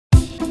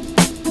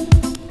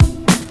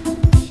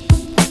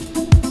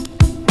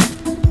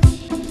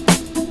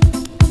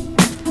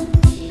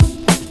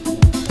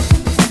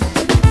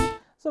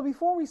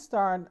we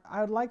start,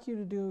 I would like you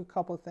to do a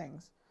couple of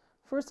things.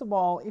 First of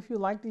all, if you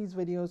like these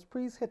videos,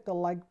 please hit the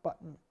like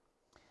button.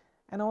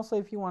 And also,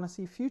 if you want to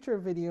see future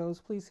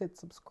videos, please hit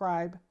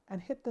subscribe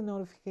and hit the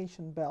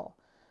notification bell.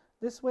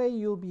 This way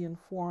you'll be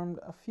informed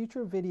of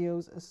future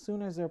videos as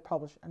soon as they're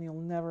published and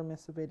you'll never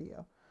miss a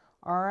video.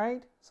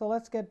 Alright, so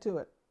let's get to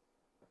it.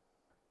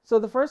 So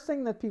the first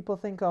thing that people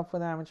think of for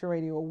the Amateur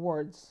Radio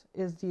Awards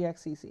is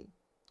DXCC.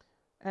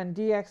 And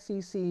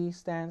DXCC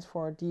stands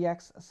for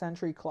DX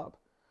Century Club.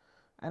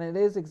 And it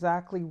is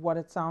exactly what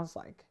it sounds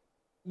like.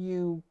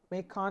 You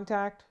make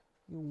contact,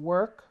 you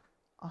work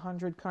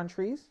 100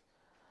 countries.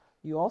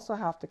 You also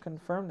have to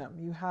confirm them.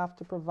 You have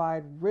to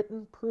provide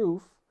written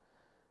proof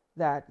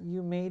that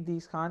you made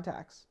these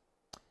contacts.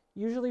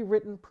 Usually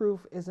written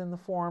proof is in the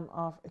form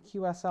of a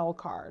QSL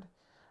card.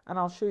 And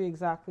I'll show you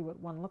exactly what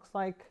one looks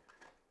like.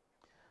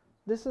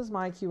 This is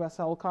my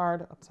QSL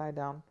card, upside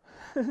down.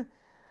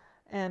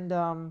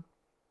 And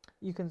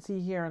you can see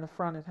here in the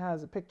front it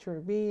has a picture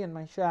of me in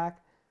my shack.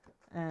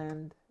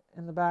 And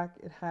in the back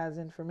it has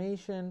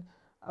information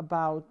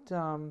about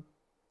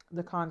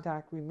the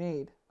contact we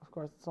made. Of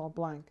course, it's all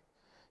blank.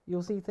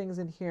 You'll see things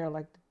in here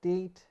like the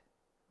date,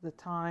 the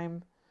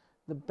time,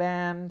 the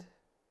band,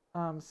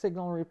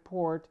 signal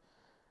report,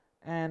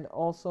 and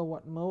also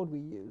what mode we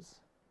use.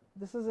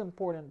 This is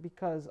important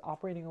because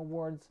operating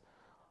awards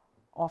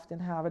often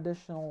have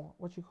additional,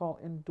 what you call,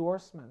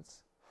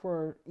 endorsements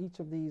for each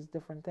of these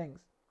different things.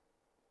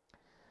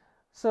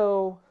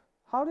 So,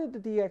 how did the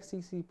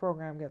DXCC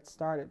program get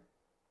started?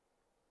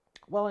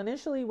 Well,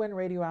 initially when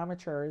radio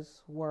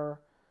amateurs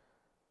were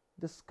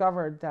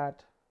discovered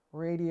that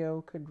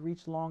radio could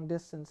reach long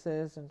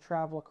distances and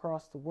travel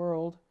across the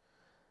world,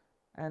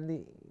 and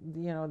they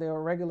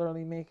were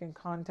regularly making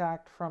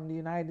contact from the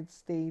United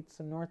States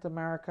and North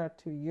America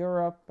to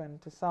Europe and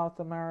to South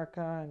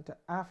America and to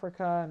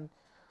Africa and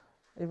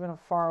even as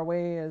far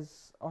away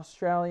as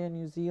Australia,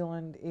 New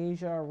Zealand,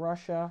 Asia,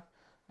 Russia,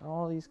 and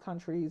all these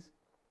countries.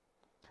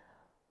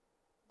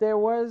 There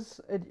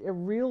was a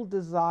real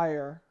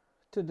desire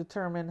to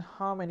determine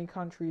how many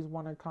countries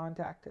one had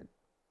contacted.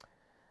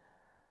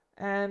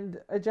 And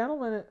a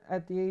gentleman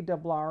at the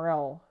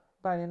ARRL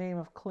by the name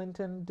of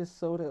Clinton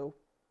DeSoto,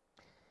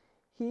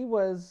 he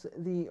was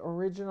the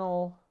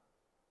original,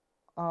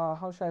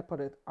 how should I put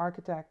it,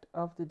 architect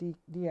of the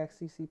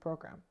DXCC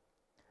program,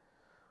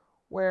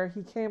 where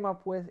he came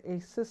up with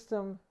a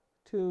system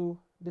to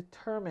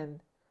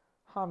determine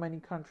how many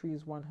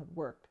countries one had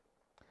worked.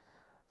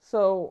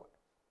 So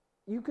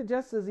you could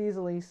just as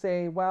easily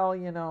say, well,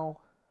 you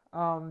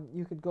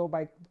could go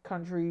by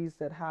countries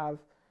that have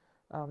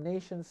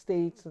nation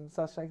states and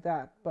such like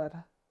that, but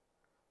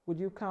would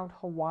you count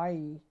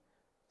Hawaii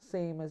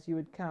same as you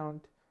would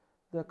count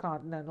the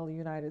continental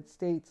United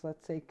States,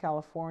 let's say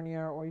California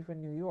or even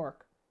New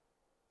York?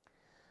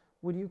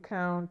 Would you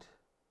count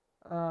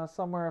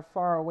somewhere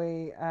far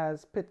away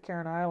as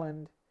Pitcairn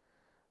Island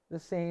the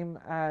same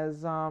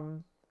as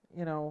one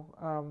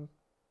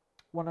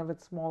of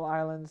its small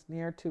islands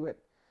near to it?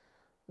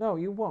 No,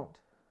 you won't.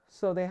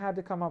 So they had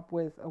to come up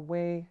with a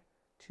way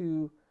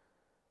to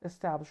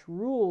establish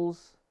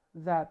rules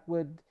that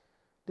would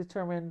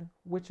determine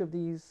which of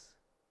these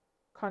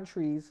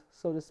countries,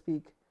 so to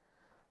speak,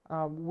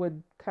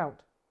 would count.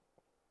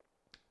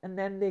 And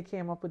then they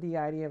came up with the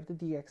idea of the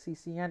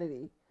DXCC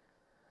entity.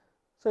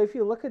 So if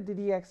you look at the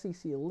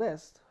DXCC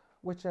list,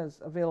 which is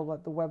available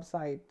at the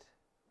website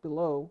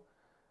below,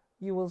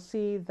 you will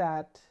see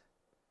that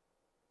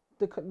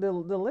the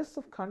list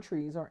of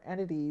countries or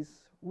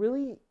entities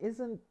really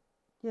isn't,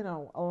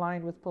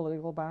 aligned with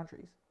political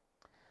boundaries.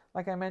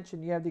 Like I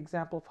mentioned, you have the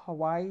example of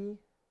Hawaii,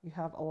 you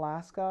have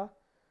Alaska,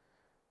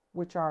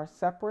 which are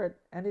separate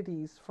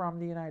entities from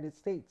the United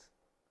States.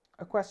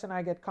 A question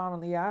I get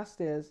commonly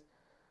asked is,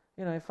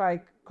 if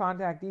I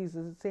contact these,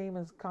 is it the same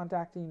as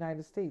contacting the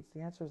United States?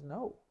 The answer is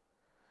no.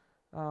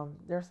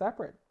 They're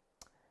separate.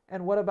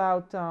 And what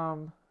about,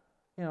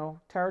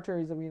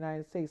 territories of the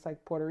United States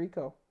like Puerto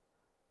Rico?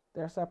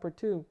 They're separate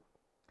too.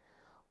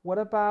 What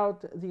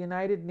about the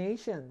United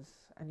Nations?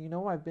 And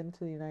I've been to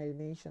the United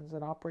Nations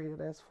and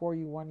operated as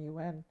 4U1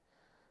 UN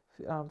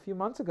a few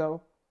months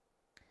ago.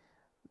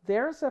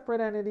 They're a separate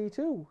entity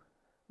too,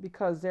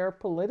 because they're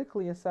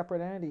politically a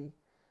separate entity.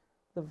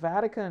 The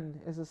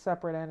Vatican is a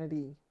separate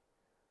entity.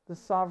 The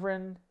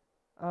Sovereign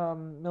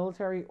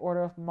Military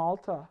Order of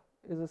Malta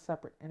is a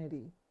separate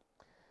entity.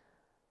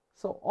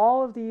 So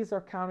all of these are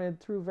counted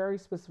through very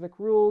specific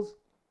rules,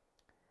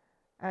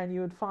 and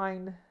you would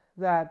find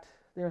that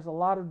there's a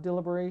lot of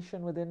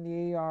deliberation within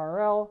the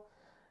ARRL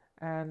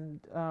and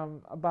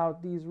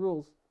about these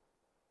rules.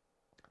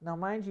 Now,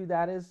 mind you,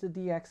 that is the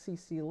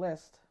DXCC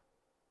list.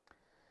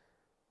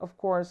 Of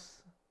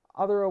course,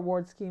 other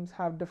award schemes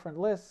have different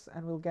lists,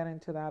 and we'll get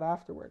into that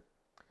afterward.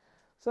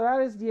 So that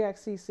is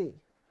DXCC.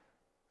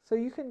 So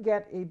you can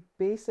get a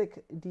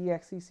basic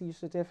DXCC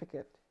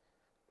certificate.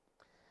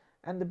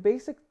 And the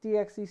basic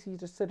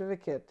DXCC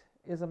certificate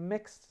is a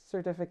mixed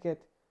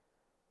certificate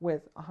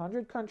with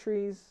 100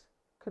 countries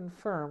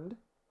confirmed,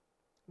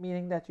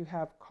 meaning that you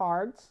have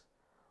cards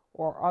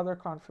or other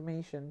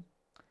confirmation,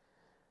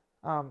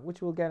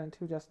 which we'll get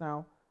into just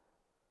now.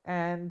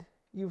 And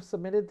you've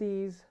submitted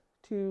these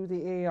to the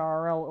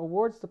ARRL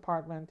Awards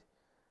Department,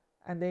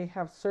 and they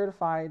have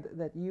certified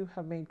that you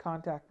have made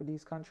contact with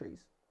these countries,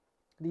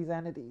 these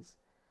entities.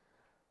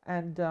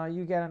 And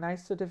you get a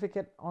nice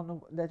certificate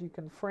that you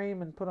can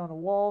frame and put on a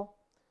wall.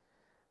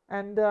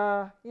 And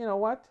you know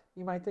what?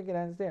 You might think it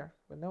ends there,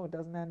 but no, it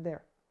doesn't end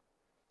there.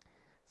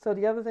 So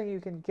the other thing you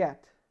can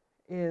get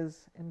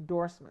is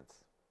endorsements.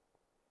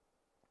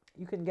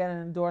 You can get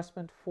an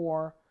endorsement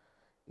for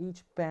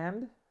each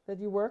band that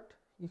you worked.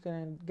 You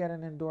can get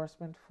an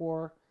endorsement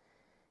for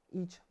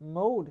each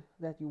mode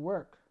that you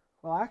work.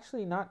 Well,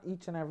 actually, not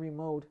each and every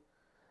mode.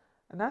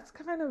 And that's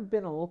kind of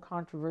been a little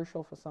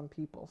controversial for some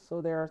people.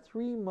 So there are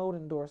 3 mode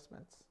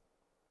endorsements.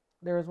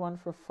 There is one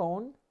for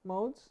phone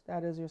modes,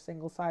 that is your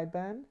single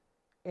sideband,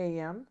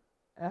 AM,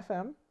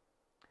 FM,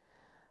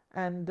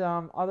 and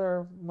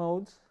other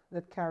modes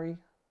that carry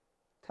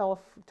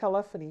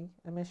telephony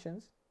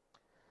emissions.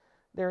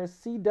 There is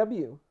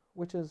CW,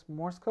 which is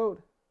Morse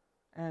code,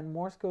 and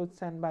Morse code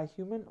sent by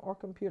human or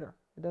computer.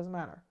 It doesn't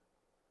matter.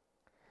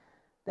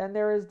 Then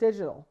there is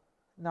digital.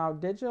 Now,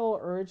 digital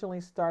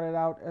originally started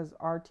out as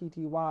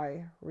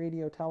RTTY,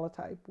 radio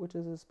teletype, which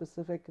is a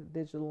specific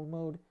digital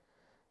mode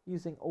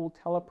using old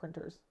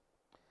teleprinters.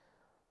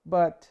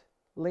 But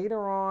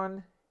later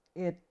on,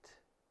 it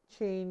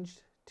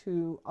changed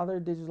to other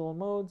digital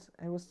modes,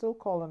 and it was still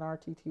called an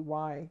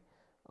RTTY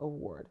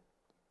award.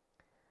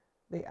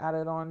 They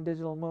added on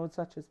digital modes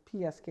such as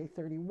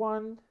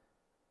PSK31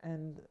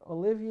 and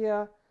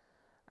Olivia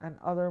and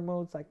other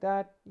modes like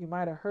that. You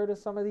might have heard of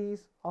some of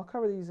these. I'll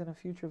cover these in a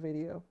future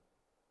video.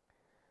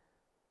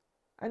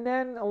 And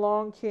then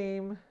along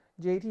came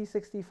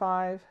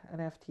JT65 and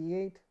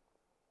FT8.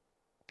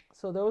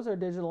 So those are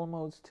digital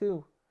modes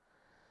too.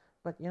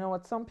 But you know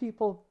what? Some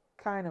people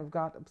kind of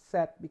got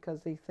upset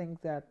because they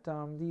think that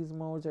these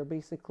modes are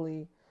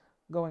basically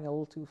going a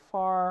little too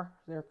far.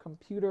 They're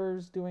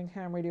computers doing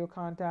ham radio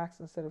contacts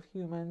instead of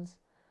humans.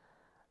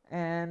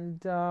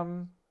 And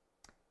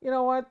you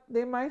know what?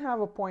 They might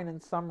have a point in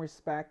some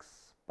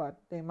respects, but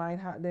they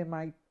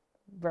might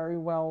very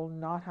well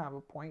not have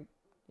a point,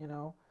 you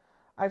know.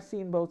 I've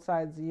seen both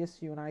sides of the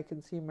issue, and I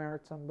can see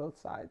merits on both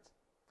sides.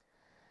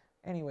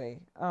 Anyway,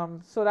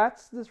 so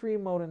that's the 3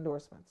 mode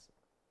endorsements.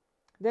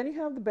 Then you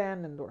have the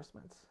band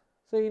endorsements.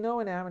 So you know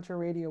in amateur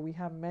radio we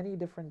have many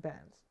different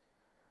bands.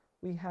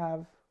 We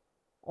have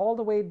all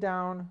the way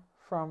down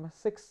from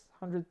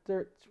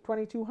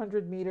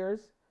 2200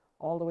 meters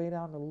all the way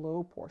down the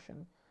low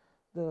portion,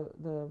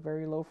 the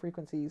very low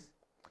frequencies,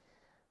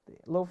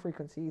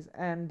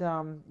 and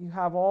you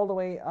have all the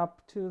way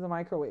up to the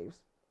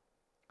microwaves.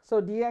 So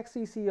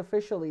DXCC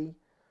officially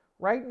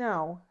right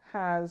now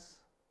has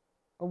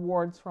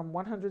awards from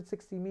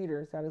 160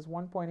 meters, that is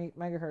 1.8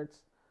 megahertz,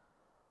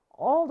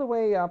 all the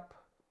way up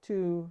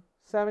to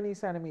 70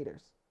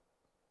 centimeters.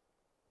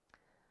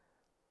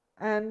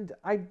 And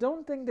I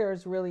don't think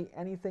there's really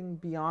anything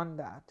beyond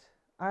that.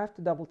 I have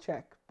to double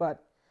check,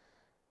 but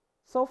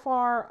so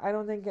far I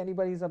don't think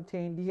anybody's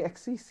obtained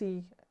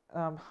DXCC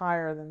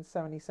higher than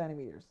 70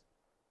 centimeters.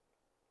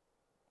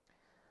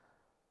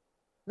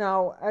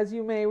 Now, as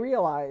you may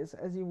realize,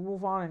 as you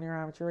move on in your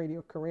amateur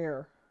radio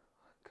career,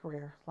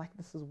 like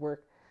this is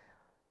work,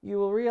 you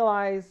will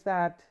realize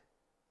that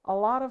a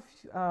lot of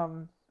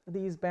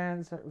these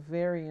bands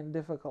vary in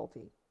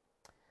difficulty.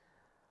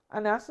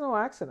 And that's no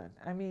accident.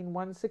 I mean,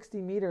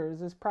 160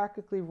 meters is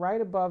practically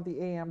right above the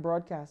AM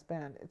broadcast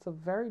band. It's a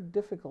very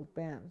difficult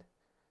band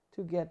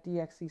to get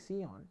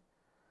DXCC on.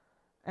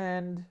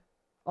 And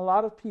a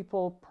lot of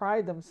people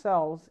pride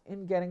themselves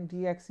in getting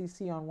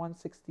DXCC on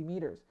 160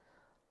 meters.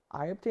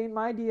 I obtained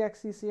my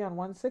DXCC on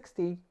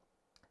 160,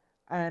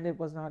 and it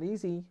was not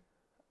easy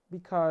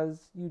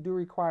because you do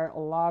require a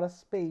lot of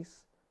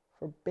space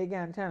for big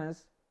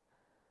antennas.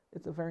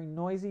 It's a very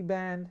noisy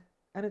band,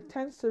 and it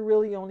tends to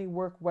really only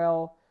work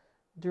well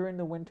during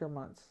the winter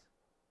months.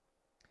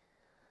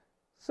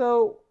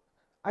 So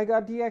I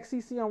got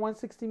DXCC on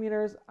 160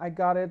 meters. I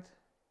got it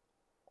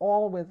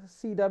all with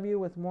CW,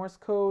 with Morse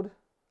code.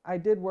 I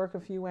did work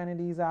a few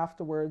entities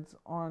afterwards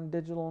on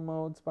digital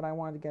modes, but I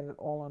wanted to get it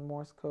all on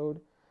Morse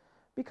code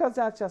because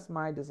that's just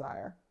my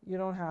desire. You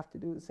don't have to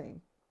do the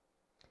same.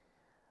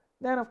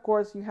 Then, of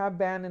course, you have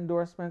band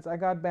endorsements. I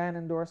got band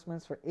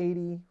endorsements for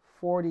 80,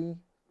 40,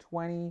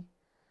 20,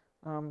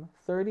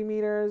 30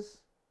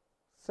 meters,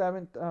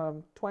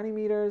 20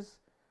 meters,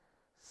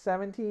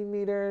 17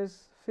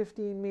 meters,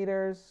 15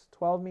 meters,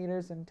 12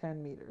 meters, and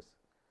 10 meters.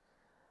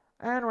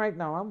 And right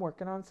now I'm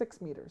working on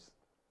 6 meters.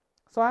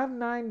 So I have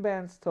 9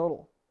 bands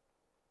total.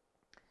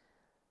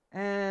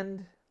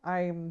 And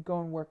I'm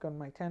going to work on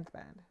my 10th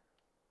band.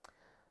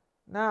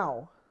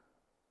 Now,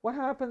 what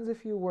happens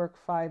if you work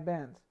 5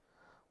 bands?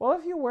 Well,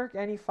 if you work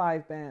any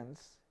 5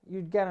 bands,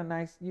 you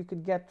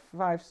could get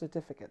 5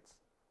 certificates.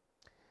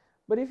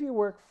 But if you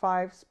work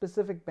 5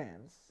 specific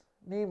bands,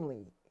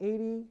 namely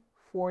 80,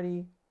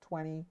 40,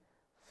 20,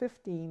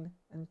 15,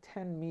 and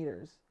 10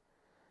 meters,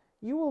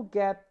 you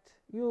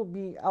will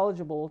be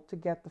eligible to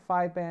get the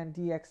 5-band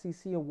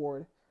DXCC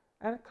award,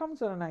 and it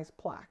comes with a nice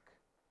plaque.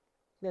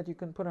 that you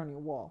can put on your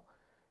wall.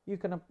 You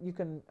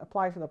can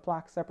apply for the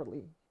plaque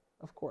separately,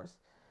 of course.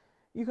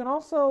 You can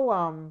also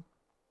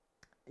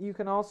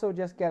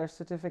just get a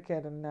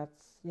certificate, and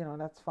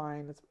that's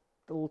fine. It's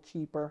a little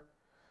cheaper.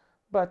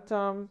 But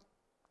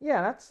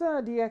yeah, that's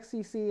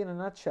DXCC in a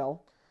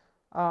nutshell.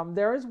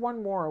 There is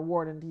one more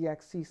award in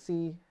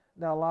DXCC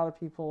that a lot of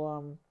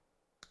people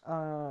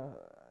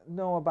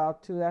know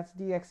about too. That's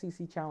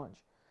DXCC Challenge.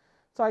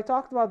 So I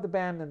talked about the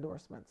band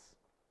endorsements.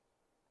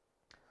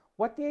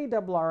 What the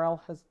ARRL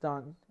has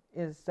done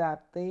is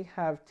that they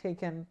have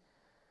taken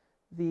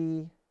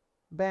the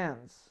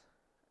bands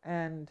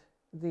and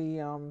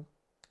the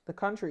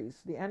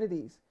countries, the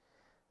entities,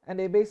 and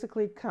they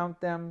basically count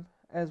them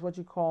as what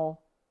you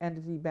call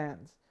entity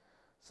bands.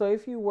 So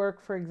if you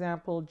work, for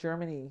example,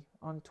 Germany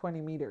on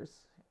 20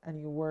 meters and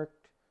you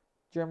worked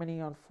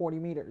Germany on 40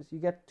 meters, you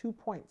get 2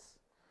 points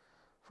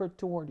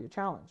toward your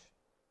challenge.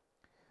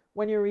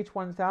 When you reach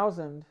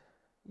 1,000,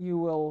 you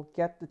will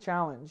get the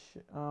challenge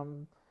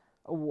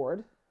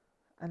award,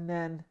 and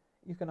then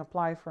you can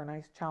apply for a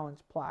nice challenge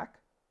plaque.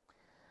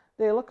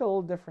 They look a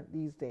little different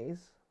these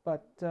days,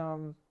 but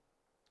you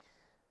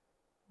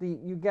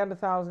get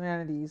 1,000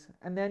 entities,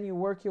 and then you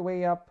work your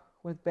way up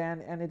with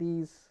band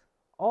entities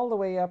all the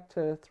way up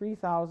to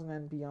 3,000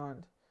 and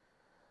beyond.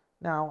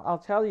 Now, I'll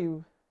tell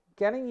you,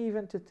 getting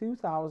even to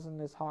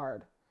 2,000 is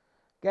hard.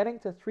 Getting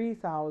to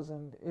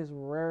 3,000 is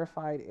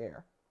rarefied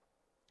air.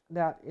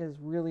 That is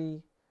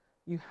really,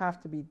 you have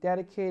to be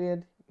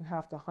dedicated, you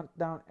have to hunt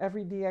down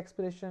every D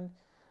expedition,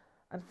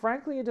 and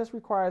frankly, it just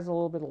requires a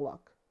little bit of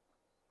luck.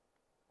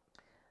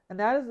 And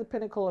that is the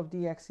pinnacle of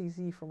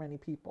DXCC for many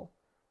people.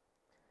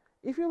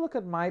 If you look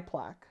at my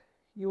plaque,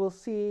 you will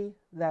see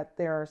that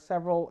there are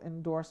several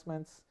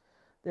endorsements.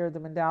 There are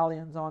the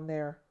medallions on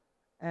there,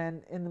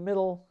 and in the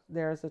middle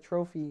there's a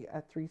trophy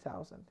at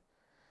 3,000.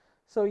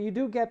 So you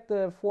do get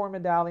the 4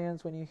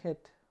 medallions when you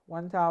hit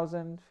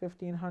 1,000,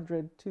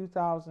 1,500,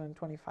 2,000, and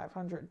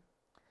 2,500.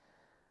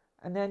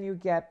 And then you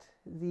get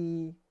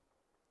the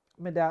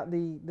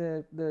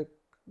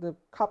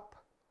cup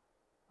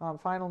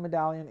final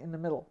medallion in the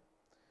middle.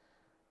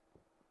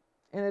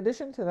 In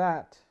addition to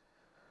that,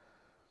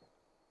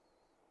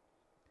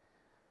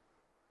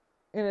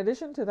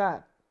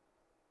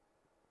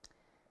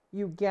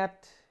 you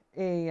get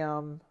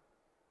a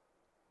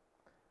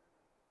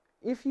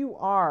if you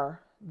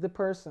are the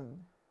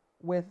person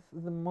with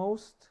the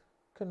most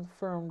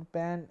confirmed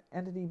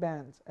entity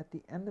bands at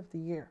the end of the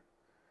year,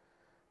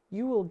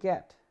 you will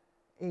get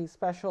a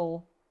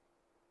special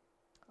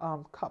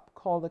cup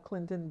called the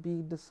Clinton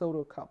B.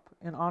 DeSoto Cup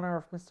in honor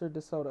of Mr.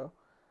 DeSoto.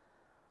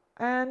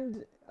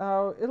 And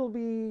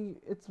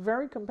it's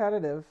very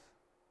competitive,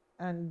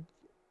 and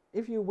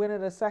if you win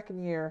it a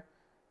second year,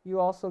 you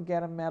also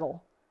get a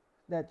medal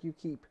that you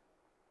keep.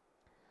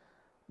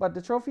 But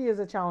the trophy is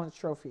a challenge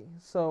trophy,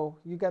 so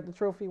you get the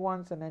trophy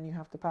once and then you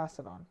have to pass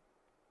it on.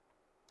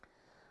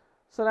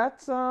 So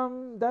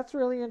that's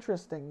really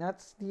interesting.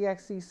 That's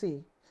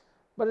DXCC.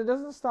 But it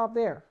doesn't stop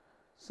there.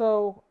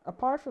 So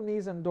apart from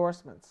these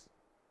endorsements,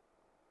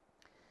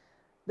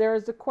 there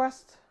is the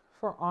quest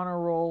for honor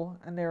roll,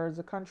 and there is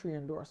the country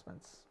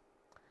endorsements.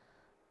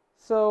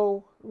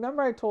 So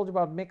remember I told you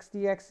about mixed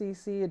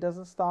DXCC, it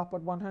doesn't stop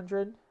at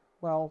 100?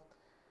 Well,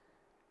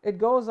 it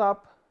goes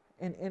up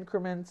in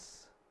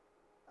increments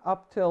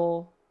up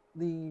till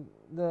the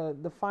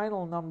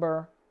final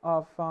number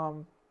of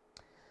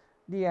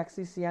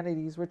DXCC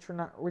entities, which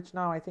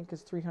now I think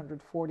is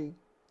 340.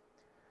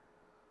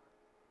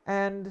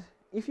 And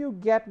if you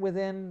get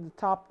within the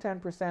top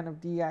 10%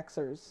 of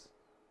DXers,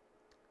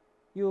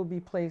 you will be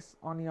placed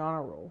on the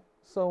honor roll.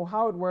 So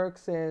how it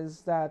works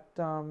is that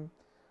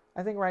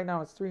I think right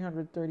now it's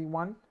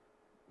 331.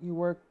 You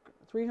work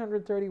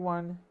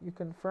 331, you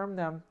confirm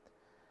them,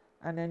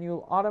 and then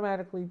you'll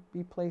automatically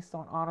be placed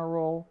on honor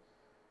roll.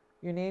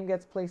 Your name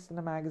gets placed in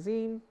the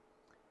magazine,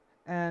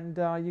 and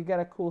you get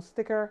a cool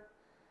sticker,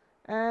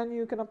 and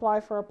you can apply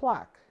for a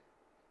plaque.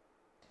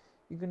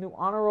 You can do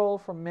honor roll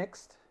for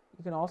mixed.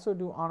 You can also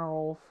do honor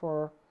roll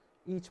for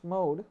each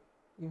mode.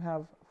 You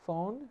have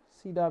phone,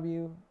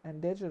 CW,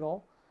 and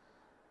digital,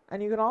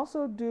 and you can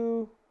also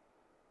do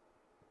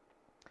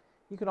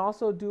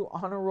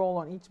honor roll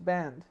on each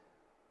band.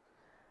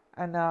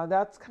 And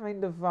that's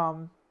kind of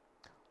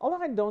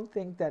although I don't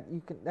think that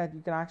you can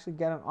actually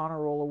get an honor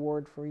roll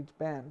award for each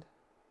band.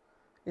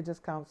 It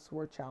just counts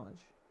toward challenge.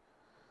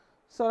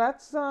 So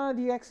that's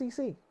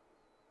DXCC.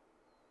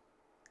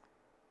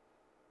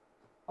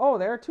 Oh,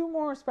 there are 2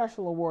 more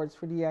special awards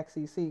for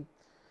DXCC.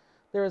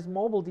 There is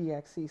mobile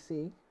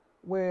DXCC,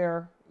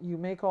 where you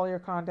make all your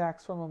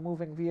contacts from a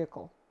moving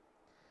vehicle.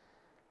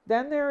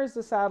 Then there is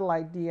the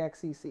satellite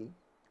DXCC,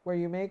 where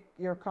you make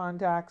your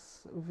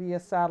contacts via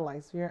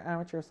satellites, via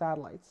amateur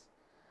satellites.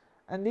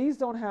 And these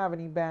don't have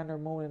any band or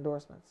mode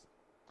endorsements.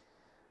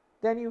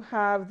 Then you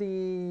have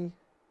the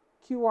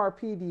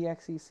QRP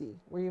DXCC,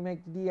 where you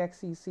make the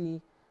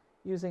DXCC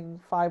using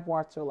 5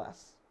 watts or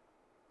less.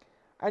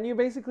 And you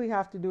basically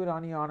have to do it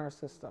on the honor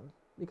system,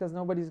 because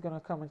nobody's going to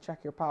come and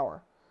check your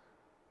power.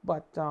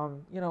 But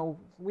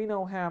we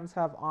know hams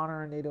have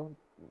honor, and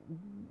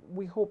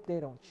we hope they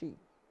don't cheat.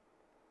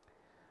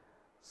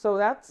 So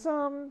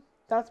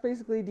that's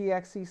basically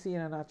DXCC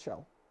in a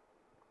nutshell.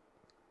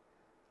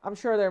 I'm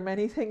sure there are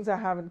many things I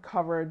haven't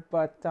covered,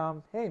 but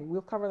hey,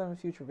 we'll cover them in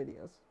future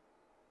videos.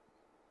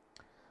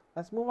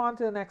 Let's move on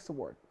to the next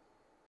award.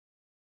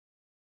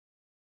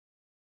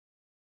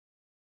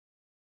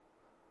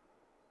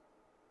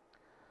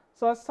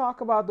 So let's talk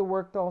about the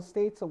Worked All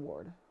States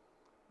Award.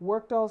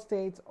 Worked All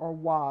States, or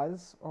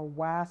WAS, or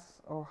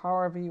WAS, or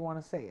however you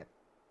want to say it.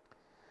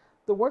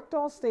 The Worked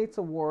All States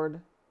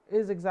Award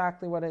is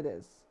exactly what it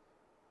is.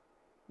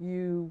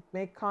 You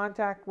make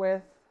contact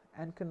with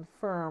and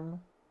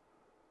confirm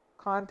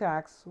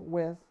contacts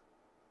with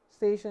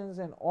stations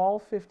in all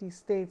 50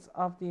 states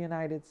of the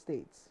United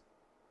States.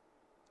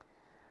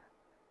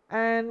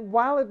 And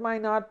while it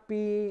might not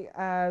be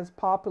as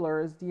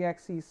popular as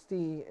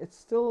DXCC, it's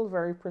still a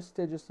very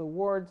prestigious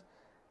award,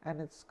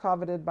 and it's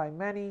coveted by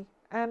many,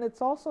 and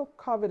it's also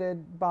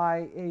coveted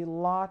by a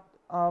lot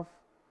of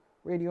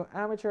radio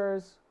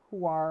amateurs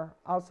who are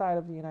outside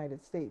of the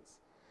United States.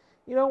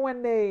 You know,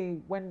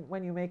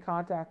 when you make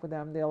contact with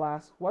them, they'll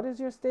ask, "What is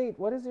your state?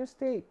 What is your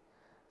state?"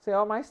 Say,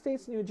 "Oh, my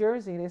state's New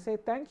Jersey." They say,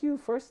 "Thank you,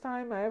 first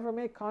time I ever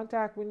make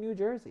contact with New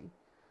Jersey."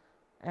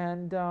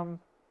 And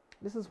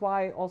this is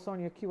why also on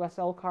your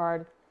QSL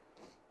card,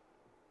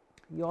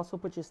 you also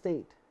put your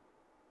state,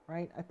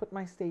 right? I put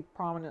my state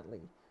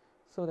prominently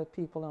so that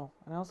people know.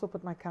 And I also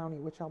put my county,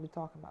 which I'll be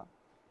talking about.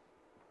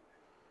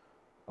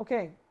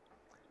 Okay,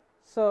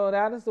 so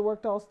that is the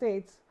Worked All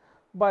States,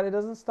 but it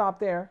doesn't stop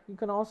there. You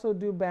can also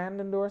do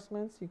band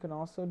endorsements. You can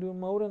also do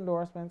mode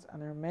endorsements,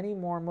 and there are many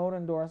more mode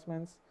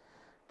endorsements.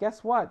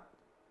 Guess what?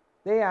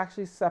 They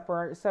actually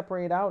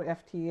separate out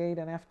FT8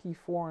 and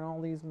FT4 and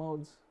all these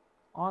modes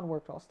on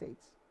Worked All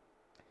States.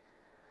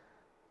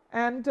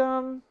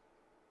 And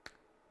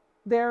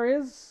there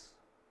is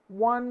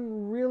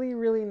one really,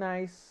 really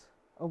nice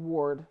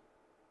award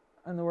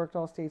in the Worked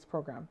All States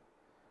program.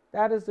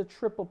 That is the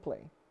triple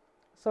play.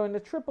 So in the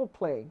triple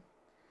play,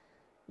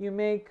 you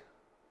make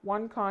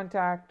one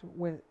contact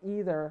with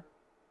either,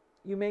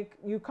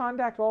 you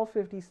contact all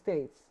 50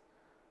 states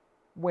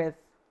with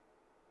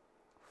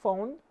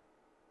phone,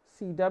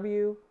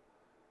 CW,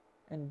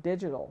 and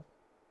digital.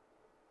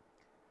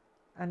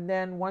 And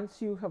then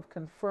once you have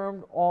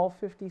confirmed all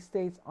 50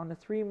 states on the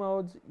 3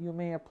 modes, you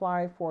may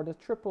apply for the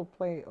Triple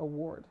Play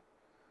Award.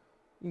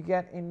 You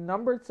get a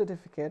numbered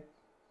certificate.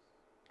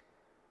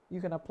 You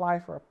can apply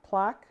for a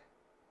plaque.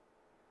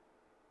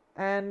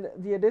 And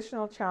the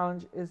additional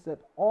challenge is that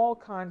all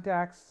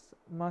contacts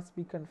must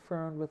be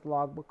confirmed with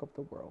Logbook of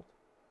the World.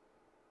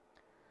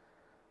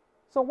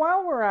 So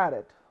while we're at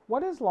it,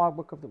 what is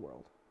Logbook of the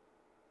World?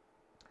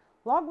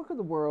 Logbook of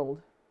the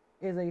World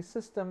is a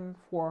system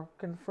for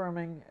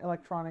confirming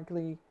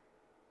electronically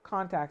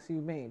contacts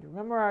you made.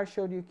 Remember I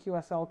showed you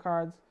QSL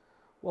cards?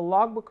 Well,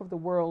 Logbook of the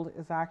World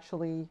is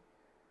actually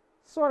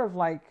sort of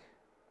like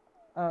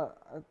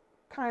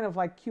kind of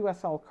like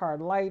QSL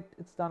card light.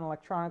 It's done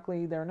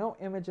electronically. There are no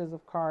images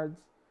of cards.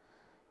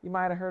 You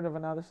might have heard of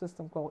another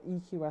system called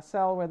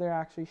EQSL where they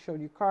actually showed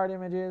you card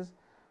images.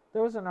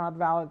 Those are not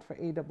valid for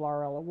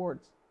ARRL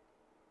awards.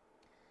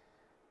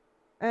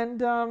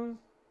 And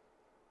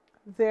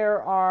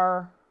there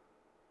are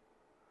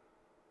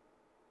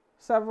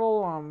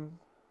several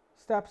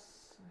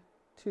steps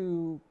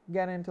to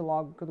get into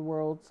Logbook of the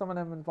World. Some of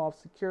them involve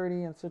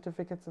security and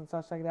certificates and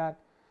such like that.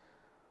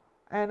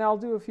 And I'll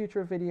do a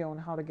future video on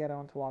how to get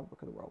onto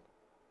Logbook of the World.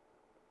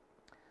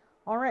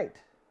 All right,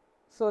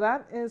 so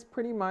that is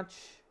pretty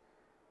much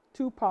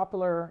 2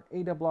 popular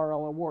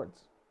ARRL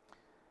awards,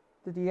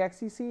 the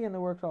DXCC and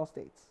the Worked All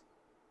States.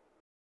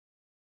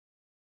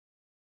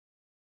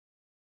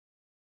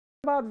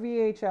 What about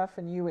VHF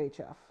and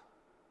UHF?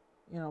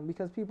 You know,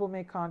 because people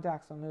make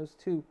contacts on those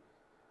too.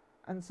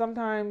 And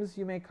sometimes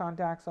you make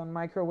contacts on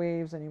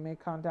microwaves and you make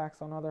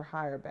contacts on other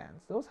higher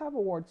bands. Those have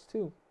awards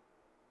too.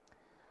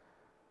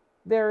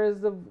 There is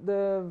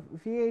the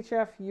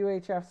VHF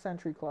UHF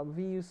Century Club,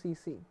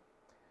 VUCC.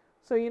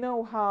 So you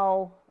know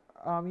how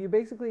you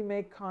basically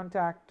make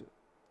contact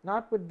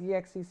not with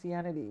DXCC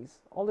entities,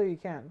 although you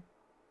can,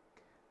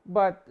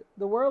 but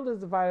the world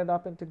is divided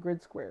up into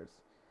grid squares.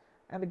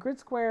 And the grid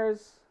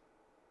squares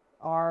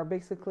are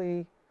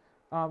basically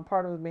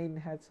part of the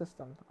Maidenhead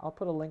system. I'll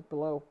put a link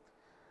below.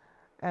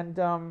 And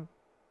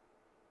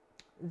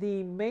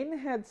the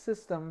Maidenhead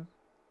system,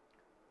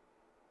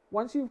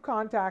 once you've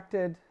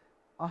contacted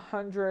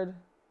 100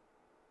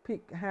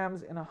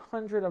 hams in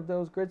 100 of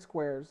those grid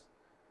squares,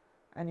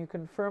 and you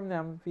confirm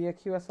them via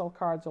QSL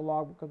cards or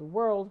Logbook of the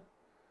World,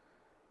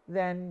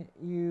 then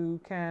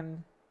you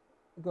can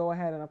go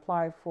ahead and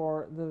apply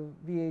for the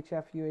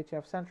VHF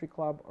UHF Century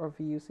Club or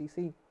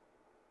VUCC.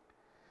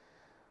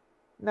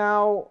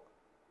 Now,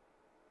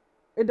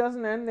 it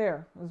doesn't end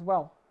there as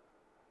well.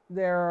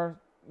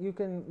 You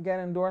can get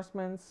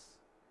endorsements.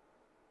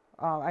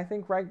 I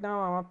think right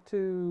now I'm up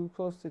to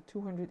close to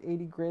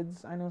 280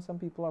 grids. I know some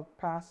people have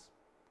passed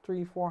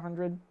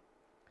 300-400.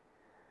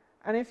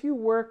 And if you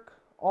work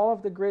all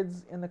of the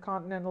grids in the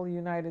continental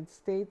United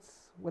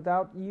States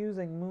without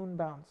using moon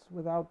bounce,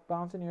 without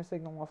bouncing your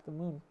signal off the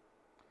moon.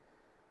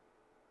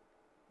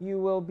 You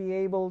will be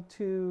able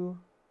to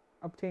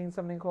obtain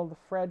something called the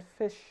Fred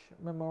Fish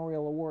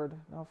Memorial Award.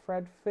 Now,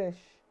 Fred Fish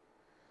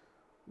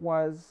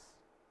was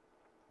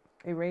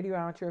a radio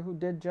amateur who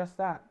did just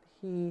that.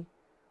 He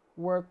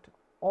worked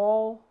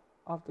all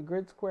of the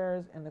grid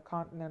squares in the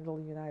continental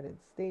United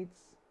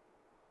States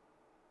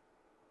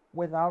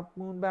without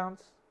moon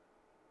bounce.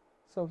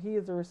 So he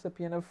is the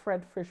recipient of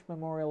Fred Fish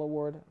Memorial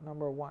Award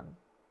 #1.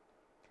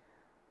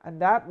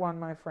 And that one,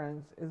 my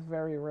friends, is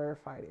very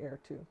rarefied air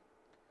too.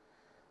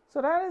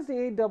 So that is the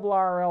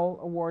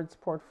ARRL Awards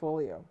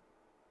portfolio.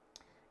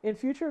 In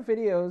future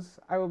videos,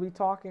 I will be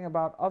talking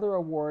about other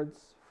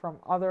awards from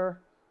other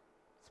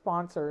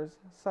sponsors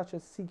such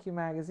as CQ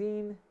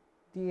Magazine,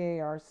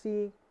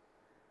 DARC,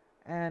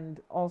 and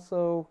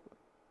also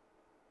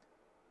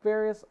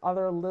various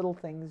other little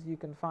things you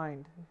can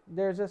find.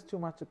 There's just too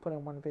much to put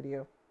in one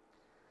video.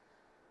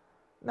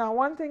 Now,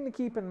 one thing to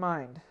keep in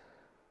mind,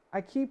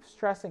 I keep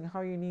stressing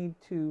how you need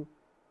to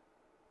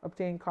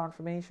obtain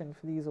confirmation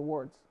for these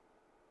awards.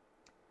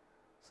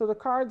 So the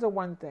cards are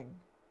one thing,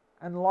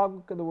 and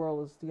Logbook of the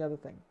World is the other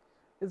thing.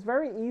 It's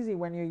very easy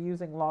when you're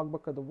using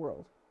Logbook of the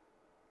World.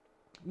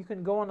 You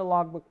can go on the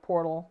Logbook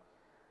portal,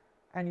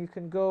 and you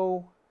can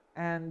go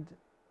and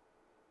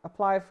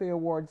apply for your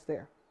awards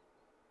there.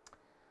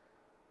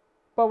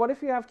 But what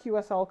if you have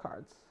QSL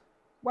cards?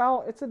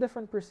 Well, it's a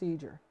different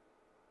procedure.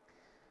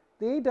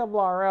 The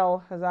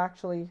ARRL has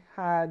actually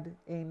had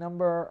a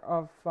number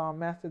of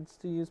methods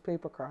to use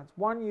paper cards.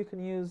 One, you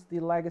can use the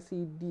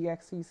legacy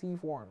DXCC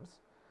forms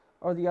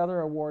or the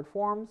other award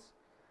forms,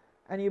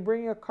 and you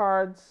bring your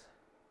cards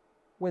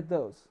with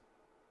those.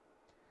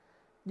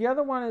 The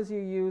other one is you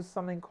use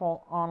something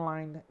called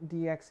online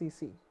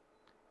DXCC.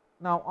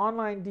 Now,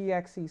 online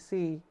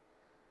DXCC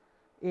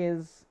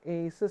is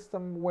a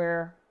system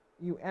where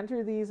you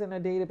enter these in a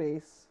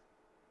database,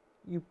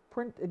 you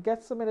print, it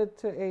gets submitted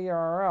to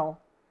ARRL,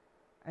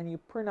 and you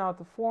print out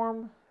the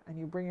form and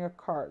you bring your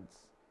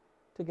cards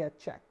to get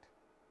checked.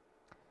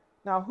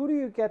 Now, who do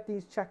you get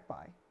these checked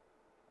by?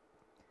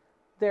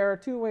 There are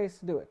two ways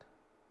to do it.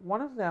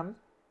 One of them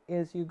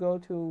is you go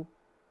to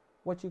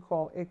what you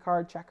call a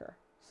card checker.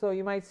 So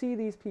you might see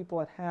these people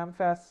at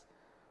Hamfest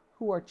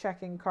who are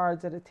checking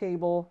cards at a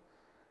table,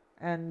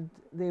 and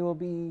they will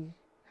be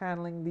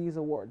handling these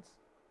awards.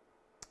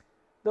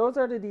 Those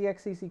are the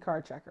DXCC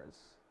card checkers.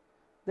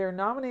 They're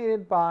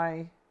nominated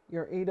by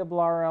your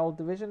ARRL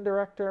division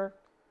director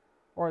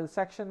or the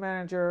section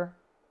manager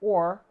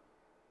or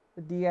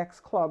the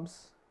DX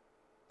clubs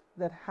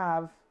that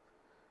have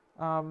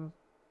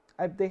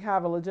they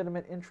have a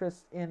legitimate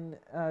interest in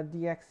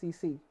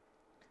DXCC.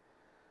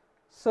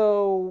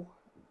 So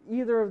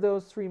either of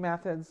those three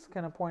methods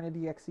can appoint a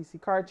DXCC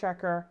card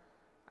checker,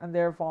 and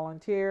they're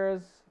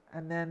volunteers,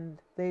 and then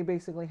they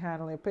basically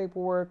handle your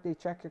paperwork, they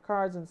check your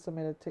cards and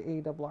submit it to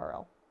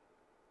ARRL.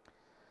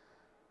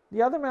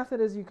 The other method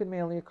is you can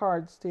mail your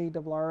cards to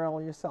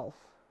ARRL yourself.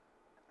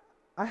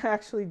 I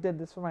actually did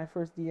this for my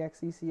first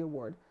DXCC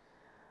award.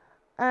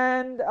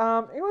 And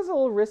it was a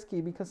little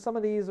risky because some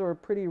of these were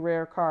pretty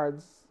rare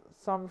cards.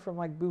 Some from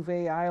like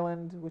Bouvet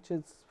Island, which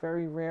is a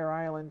very rare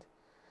island.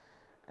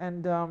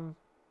 And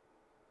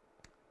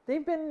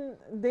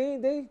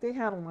they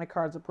handle my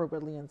cards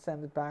appropriately and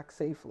send it back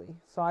safely.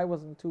 So I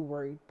wasn't too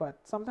worried. But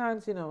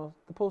sometimes, you know,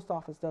 the post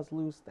office does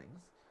lose things.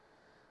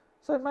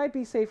 So it might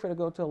be safer to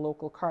go to a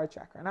local card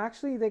checker. And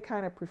actually, they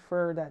kind of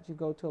prefer that you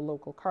go to a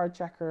local card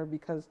checker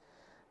because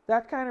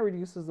that kind of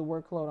reduces the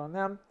workload on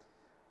them.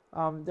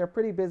 They're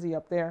pretty busy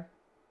up there.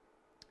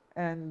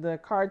 And the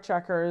card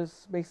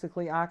checkers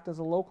basically act as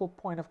a local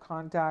point of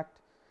contact.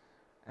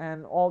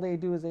 And all they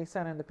do is they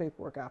send in the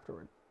paperwork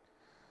afterward.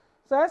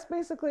 So that's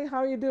basically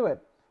how you do it.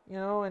 You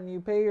know, and you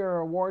pay your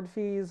award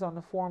fees on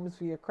the forms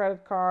via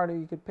credit card, or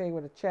you could pay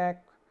with a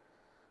check.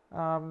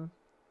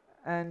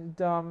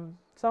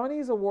 Some of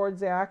these awards,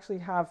 they actually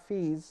have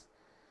fees,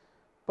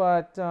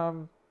 but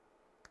the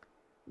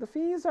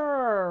fees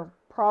are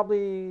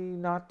probably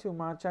not too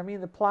much. I mean,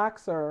 the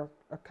plaques are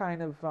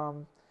kind of,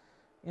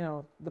 you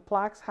know, the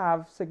plaques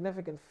have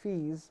significant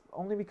fees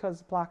only because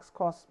the plaques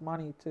cost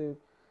money to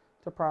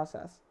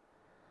process.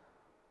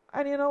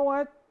 And you know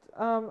what?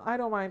 I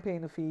don't mind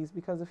paying the fees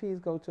because the fees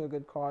go to a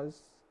good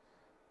cause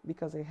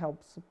because it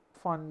helps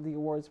fund the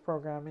awards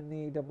program in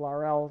the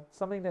ARRL,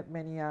 something that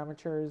many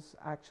amateurs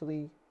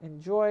actually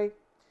enjoy.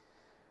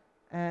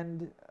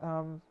 And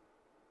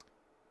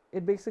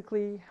it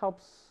basically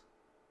helps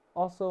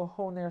also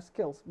hone their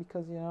skills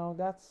because, you know,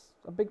 that's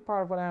a big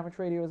part of what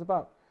amateur radio is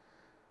about.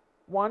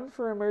 One,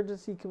 for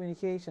emergency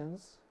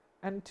communications,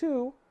 and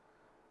two,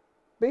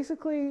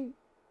 basically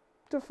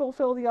to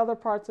fulfill the other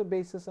parts of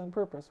basis and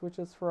purpose, which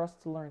is for us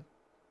to learn.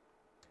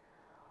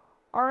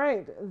 All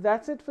right,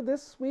 that's it for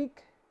this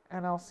week,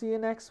 and I'll see you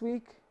next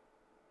week.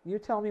 You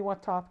tell me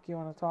what topic you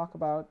want to talk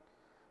about.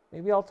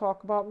 Maybe I'll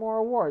talk about more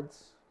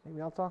awards. Maybe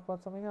I'll talk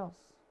about something else.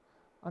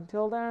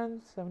 Until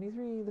then,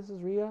 73, this is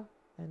Rhea,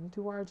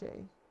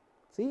 N2RJ.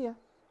 See ya.